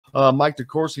Mike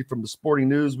DeCourcy from the Sporting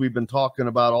News. We've been talking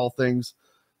about all things,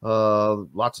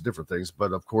 lots of different things,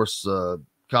 but of course,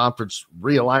 conference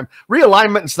realignment.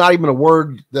 Realignment is not even a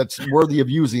word that's worthy of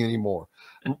using anymore.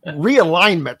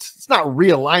 Realignment. It's not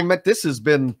realignment. This has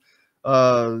been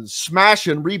smash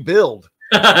and rebuild.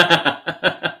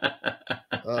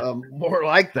 More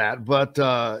like that. But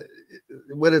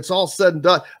when it's all said and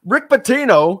done, Rick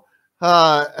Pitino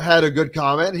had a good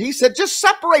comment. He said, just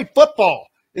separate football.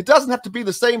 It doesn't have to be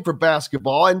the same for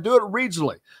basketball, and do it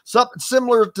regionally. Something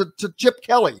similar to Chip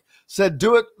Kelly said,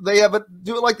 do it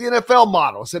like the NFL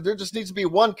model. Said there just needs to be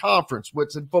one conference,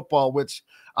 which in football, which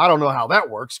I don't know how that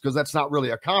works because that's not really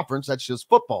a conference. That's just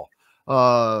football.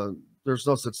 There's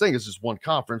no such thing as just one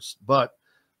conference, but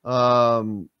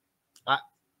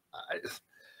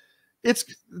it's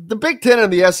the Big Ten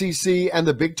and the SEC and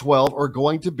the Big 12 are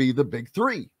going to be the big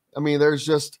three. I mean, there's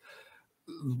just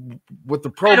with the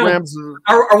programs.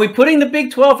 Are we putting the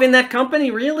Big 12 in that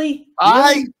company? Really?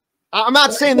 I'm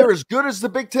not saying they're as good as the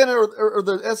Big Ten or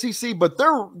the SEC, but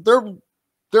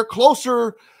they're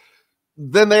closer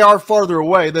than they are farther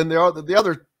away than they are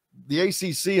the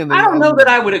ACC and I don't know that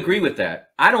I would agree with that.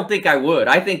 I don't think I would.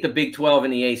 I think the Big 12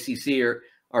 and the ACC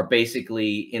are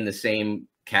basically in the same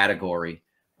category.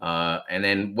 And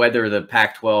then whether the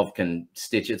Pac-12 can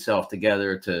stitch itself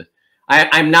together to,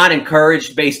 I'm not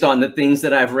encouraged based on the things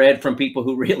that I've read from people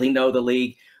who really know the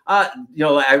league.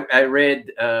 I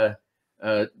read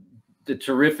the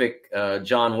terrific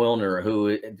John Wilner,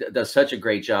 who does such a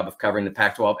great job of covering the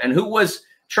Pac-12 and who was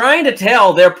trying to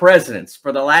tell their presidents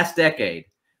for the last decade,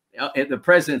 the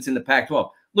presidents in the Pac-12,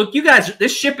 look, you guys,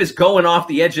 this ship is going off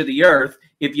the edge of the earth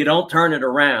if you don't turn it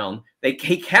around.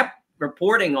 He kept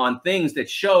reporting on things that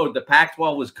showed the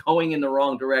Pac-12 was going in the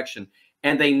wrong direction,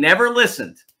 and they never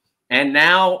listened. And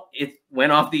now it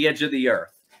went off the edge of the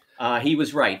earth. He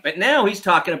was right. But now he's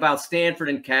talking about Stanford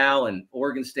and Cal and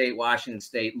Oregon State, Washington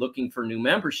State looking for new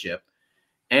membership.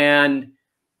 And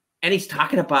he's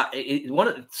talking about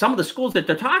some of the schools that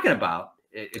they're talking about,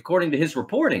 according to his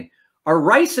reporting, are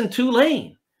Rice and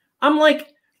Tulane. I'm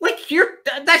like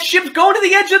that ship's going to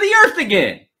the edge of the earth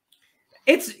again.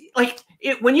 It's like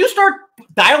when you start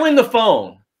dialing the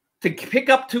phone to pick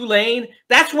up Tulane,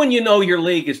 that's when you know your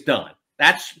league is done.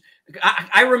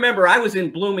 I remember I was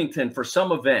in Bloomington for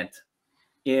some event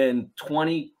in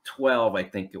 2012, I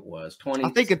think it was. I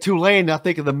think of Tulane, I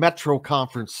think of the Metro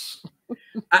Conference.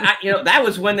 That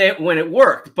was when it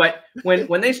worked. But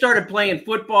when they started playing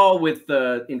football with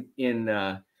when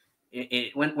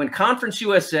Conference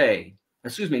USA,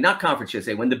 excuse me, not Conference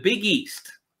USA, when the Big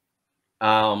East,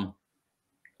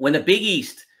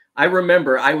 I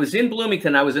remember I was in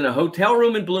Bloomington. I was in a hotel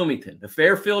room in Bloomington, the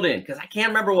Fairfield Inn, because I can't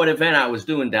remember what event I was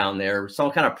doing down there, some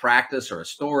kind of practice or a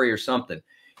story or something.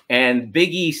 And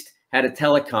Big East had a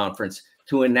teleconference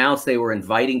to announce they were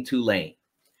inviting Tulane.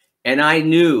 And I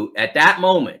knew at that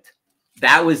moment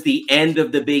that was the end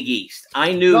of the Big East.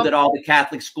 I knew that all the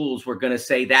Catholic schools were going to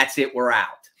say, that's it, we're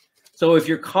out. So if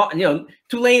you're caught,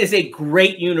 Tulane is a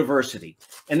great university,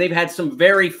 and they've had some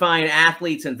very fine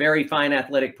athletes and very fine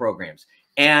athletic programs.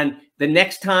 And the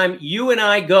next time you and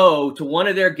I go to one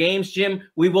of their games, Jim,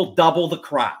 we will double the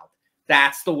crowd.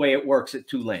 That's the way it works at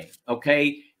Tulane.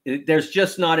 Okay. There's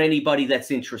just not anybody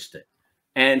that's interested.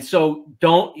 And so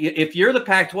if you're the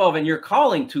Pac-12 and you're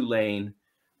calling Tulane,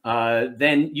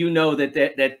 then you know that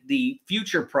the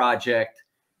future project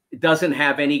doesn't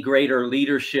have any greater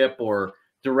leadership or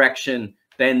direction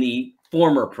than the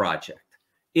former project.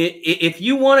 If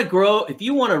you want to grow, if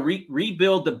you want to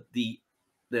rebuild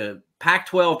the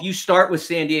Pac-12, you start with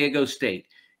San Diego State.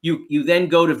 You then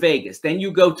go to Vegas. Then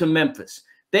you go to Memphis.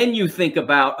 Then you think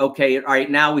about, okay, all right,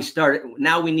 now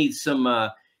we need some,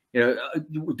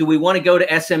 do we want to go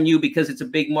to SMU because it's a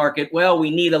big market? Well, we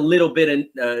need a little bit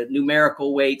of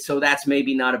numerical weight, so that's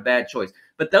maybe not a bad choice.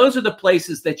 But those are the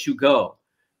places that you go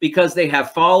because they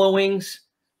have followings.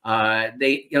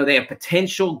 They have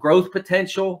potential, growth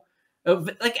potential.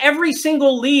 Like every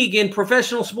single league in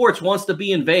professional sports wants to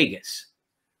be in Vegas.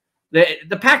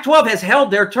 The Pac-12 has held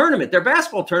their tournament, their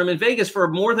basketball tournament in Vegas for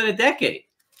more than a decade.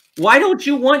 Why don't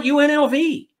you want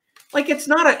UNLV? Like it's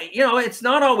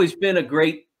not always been a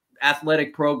great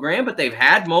athletic program, but they've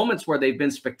had moments where they've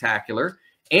been spectacular,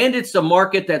 and it's a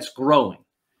market that's growing,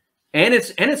 and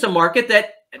it's a market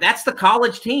that's the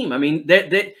college team. I mean,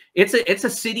 it's a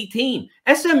city team.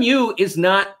 SMU is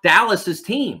not Dallas's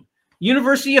team.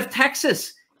 University of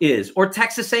Texas is, or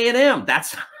Texas A&M.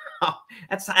 That's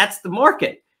the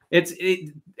market.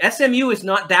 SMU is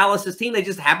not Dallas's team. They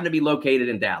just happen to be located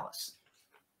in Dallas.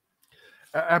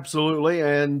 Absolutely.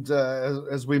 And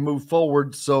as we move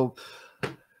forward, so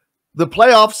the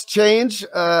playoffs change.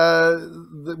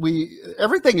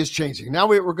 Everything is changing. Now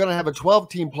we're going to have a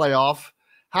 12-team playoff.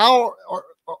 How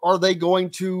are they going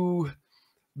to?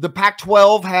 The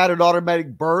Pac-12 had an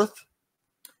automatic berth.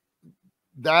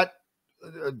 That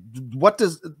what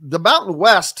does the Mountain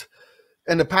West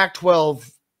and the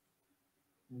Pac-12?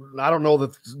 I don't know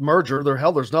the merger.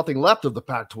 There's nothing left of the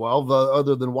Pac-12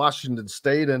 other than Washington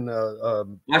State and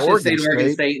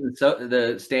Oregon State, and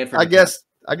the Stanford.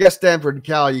 I guess Stanford and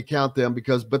Cal, you count them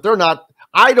but they're not.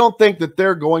 I don't think that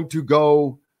they're going to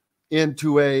go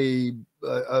into a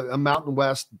Mountain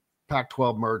West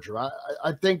Pac-12 merger.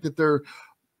 I think that they're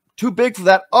too big for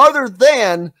that. Other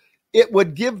than it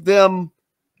would give them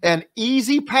an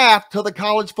easy path to the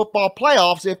college football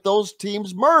playoffs if those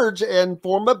teams merge and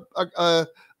form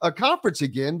a conference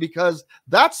again, because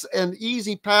that's an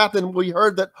easy path. And we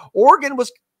heard that Oregon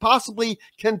was possibly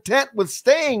content with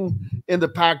staying in the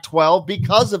Pac-12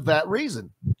 because of that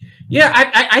reason. Yeah,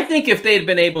 I think if they'd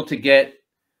been able to get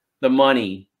the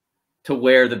money to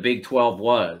where the Big 12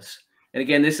 was, and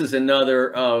again, this is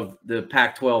another of the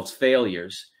Pac-12's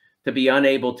failures, to be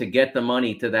unable to get the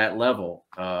money to that level.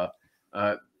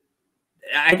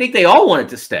 I think they all wanted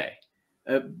to stay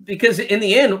because in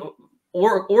the end,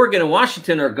 Oregon and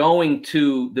Washington are going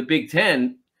to the Big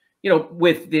Ten,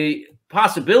 with the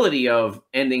possibility of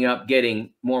ending up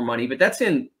getting more money. But that's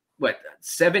in what,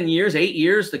 7 years, 8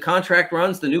 years. The contract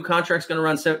runs. The new contract's going to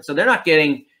run. So they're not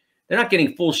getting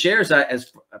full shares.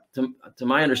 As to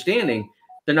my understanding,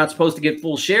 they're not supposed to get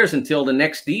full shares until the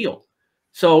next deal.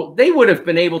 So they would have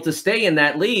been able to stay in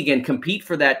that league and compete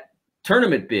for that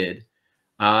tournament bid.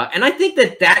 And I think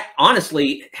that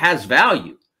honestly has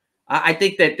value. I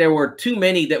think that there were too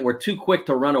many that were too quick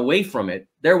to run away from it.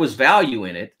 There was value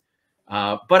in it.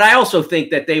 But I also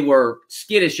think that they were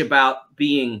skittish about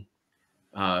being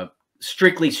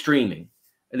strictly streaming.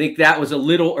 I think that was a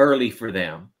little early for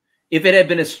them. If it had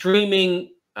been a streaming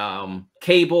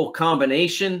cable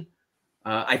combination,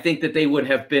 I think that they would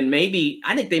have been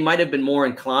I think they might have been more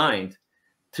inclined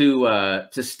to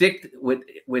stick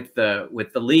with the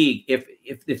league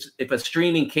if a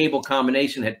streaming cable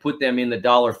combination had put them in the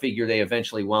dollar figure they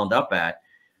eventually wound up at.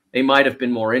 They might have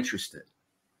been more interested.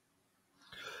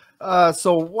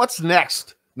 So what's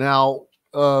next now?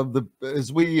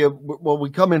 As we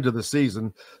come into the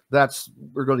season,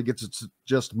 we're going to get to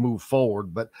just move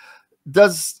forward. But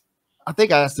I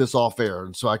think I asked this off air,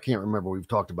 and so I can't remember. We've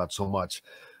talked about so much.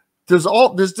 Does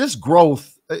this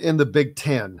growth in the Big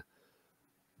Ten?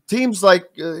 Teams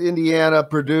like Indiana,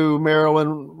 Purdue,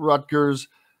 Maryland, Rutgers,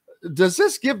 does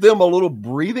this give them a little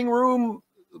breathing room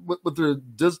with the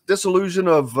dissolution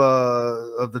of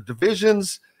the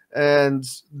divisions and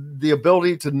the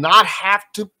ability to not have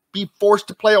to be forced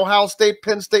to play Ohio State,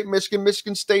 Penn State,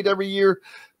 Michigan State every year?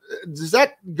 Is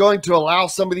that going to allow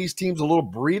some of these teams a little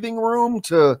breathing room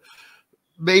to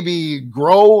maybe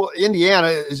grow? Indiana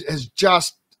is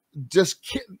just this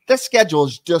schedule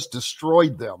has just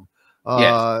destroyed them.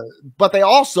 Yes. But they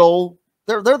also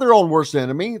they're their own worst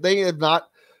enemy. They have not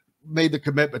made the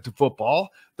commitment to football.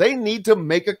 They need to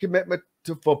make a commitment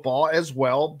to football as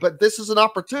well. But this is an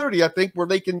opportunity, I think, where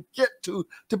they can get to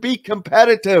be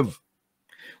competitive.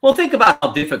 Well, think about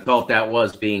how difficult that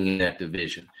was being in that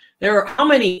division. There are how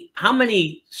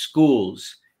many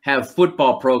schools have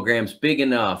football programs big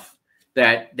enough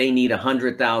that they need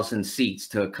 100,000 seats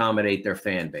to accommodate their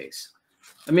fan base?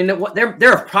 I mean,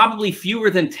 there are probably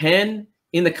fewer than 10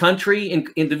 in the country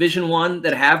in Division I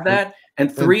that have that,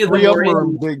 and three of them are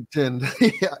in Big Ten.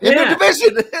 In the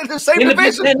division, in the same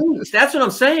division. That's what I'm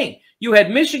saying. You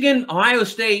had Michigan, Ohio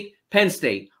State, Penn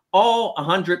State, all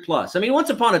 100 plus. I mean,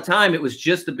 once upon a time, it was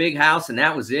just the big house, and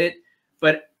that was it.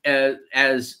 But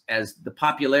as the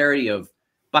popularity of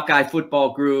Buckeye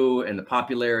football grew and the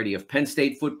popularity of Penn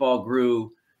State football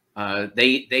grew,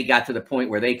 they got to the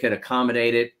point where they could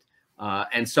accommodate it.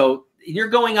 And so you're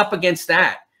going up against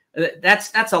that.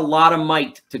 That's a lot of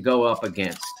might to go up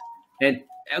against. And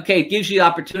okay, it gives you the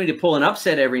opportunity to pull an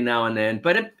upset every now and then,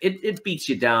 but it beats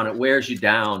you down. It wears you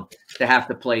down to have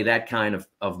to play that kind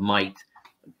of might.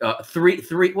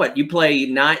 What you play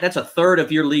 9? That's a third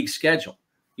of your league schedule.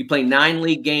 You play 9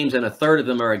 league games, and a third of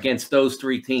them are against those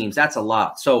 3 teams. That's a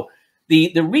lot. So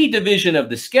the redivision of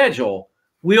the schedule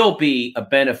will be a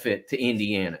benefit to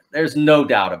Indiana. There's no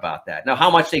doubt about that. Now, how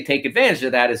much they take advantage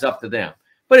of that is up to them,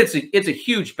 but it's a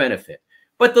huge benefit.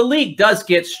 But the league does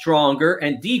get stronger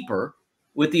and deeper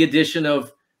with the addition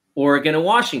of Oregon and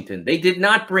Washington. They did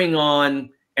not bring on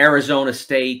Arizona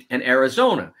State and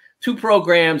Arizona, 2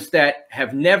 programs that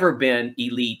have never been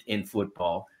elite in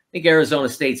football. I think Arizona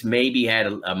State's maybe had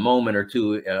a moment or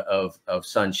two of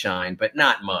sunshine, but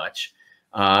not much.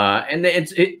 And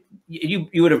you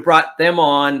would have brought them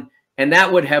on, and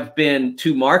that would have been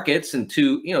 2 markets and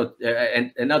 2,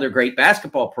 and another great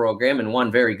basketball program and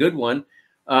one very good one.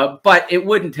 But it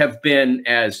wouldn't have been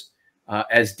as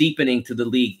deepening to the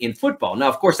league in football. Now,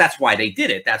 of course, that's why they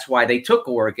did it. That's why they took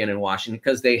Oregon and Washington,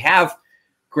 because they have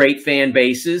great fan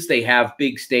bases. They have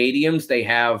big stadiums. They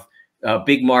have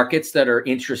big markets that are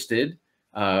interested.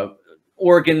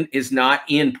 Oregon is not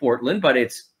in Portland, but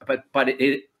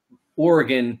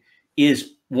Oregon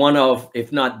is one of,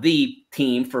 if not the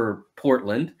team for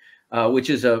Portland, which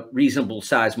is a reasonable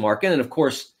size market. And of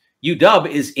course, UW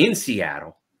is in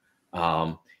Seattle.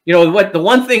 The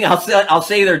one thing I'll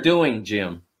say they're doing,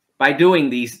 Jim, by doing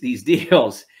these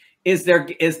deals is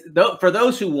for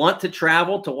those who want to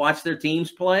travel to watch their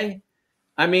teams play.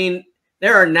 I mean,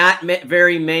 there are not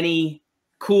very many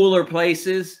cooler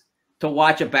places to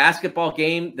watch a basketball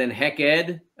game than Heck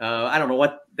Ed. I don't know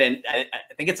what. Then I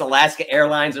think it's Alaska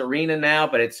Airlines Arena now,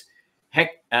 but it's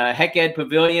Heck Ed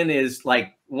Pavilion is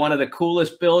like one of the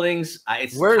coolest buildings.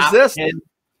 Where's this? 10.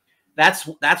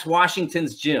 That's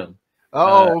Washington's gym.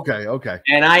 Oh, okay.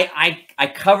 And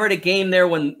I covered a game there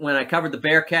when I covered the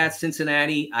Bearcats,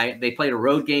 Cincinnati. They played a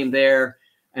road game there,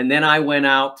 and then I went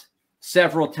out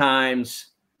several times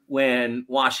when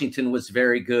Washington was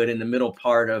very good in the middle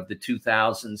part of the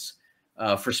 2000s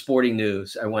for Sporting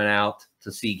News. I went out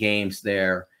to see games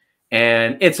there,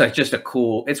 and it's just a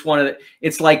cool. It's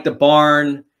like the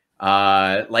Barn,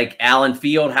 like Allen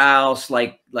Fieldhouse,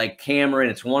 like Cameron.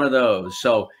 It's one of those.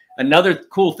 So another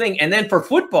cool thing. And then for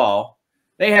football,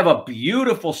 they have a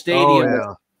beautiful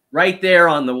stadium right there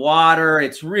on the water.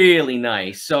 It's really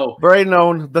nice. So very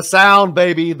known. The Sound,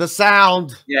 baby. The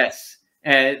Sound. Yes.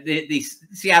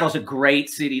 Seattle's a great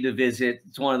city to visit.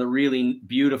 It's one of the really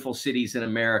beautiful cities in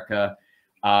America.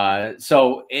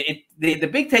 So the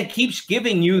Big Ten keeps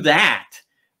giving you that.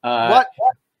 What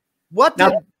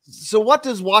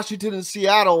does Washington and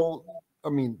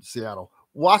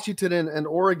Washington and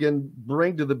Oregon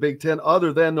bring to the Big Ten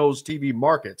other than those TV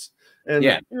markets? And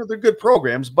they're good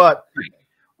programs, but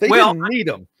they didn't need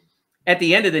them. At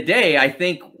the end of the day, I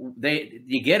think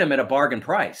you get them at a bargain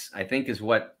price, I think, is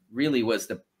what really was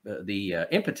the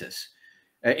impetus.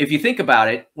 If you think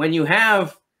about it, when you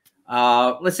have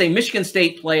let's say Michigan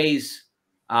State plays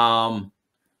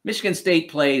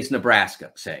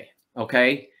Nebraska, say,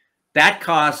 okay, that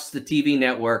costs the TV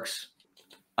networks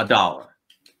 $1.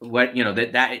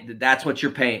 That's what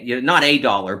you're paying. Not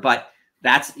 $1, but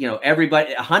that's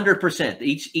everybody 100%.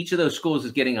 Each of those schools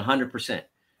is getting 100%.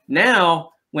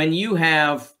 Now, when you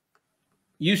have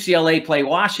UCLA play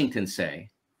Washington, say,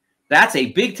 that's a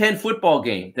Big Ten football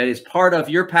game that is part of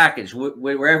your package,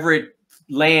 wherever it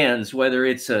lands, whether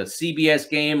it's a CBS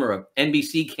game or an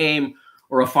NBC game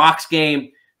or a Fox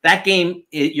game. That game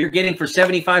you're getting for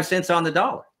 75 cents on the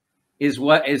dollar is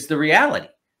what is the reality.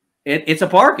 It's a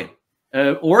bargain.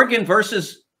 Oregon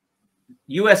versus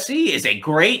USC is a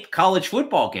great college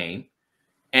football game,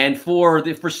 and for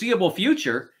the foreseeable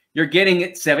future, you're getting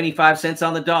it 75 cents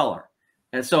on the dollar,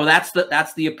 and so that's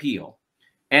the appeal.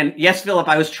 And yes, Philip,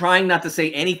 I was trying not to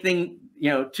say anything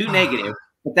too negative,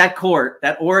 but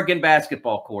that Oregon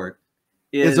basketball court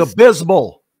is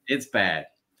abysmal. It's bad.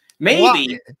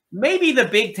 Maybe the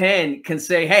Big Ten can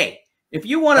say, hey, if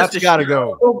you want us to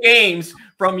show games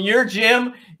from your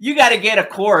gym, you got to get a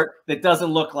court that doesn't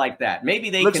look like that. Maybe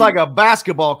they looks like a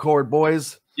basketball court,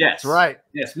 boys. Yes, that's right.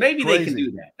 Yes, maybe they can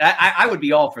do that. I would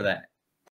be all for that.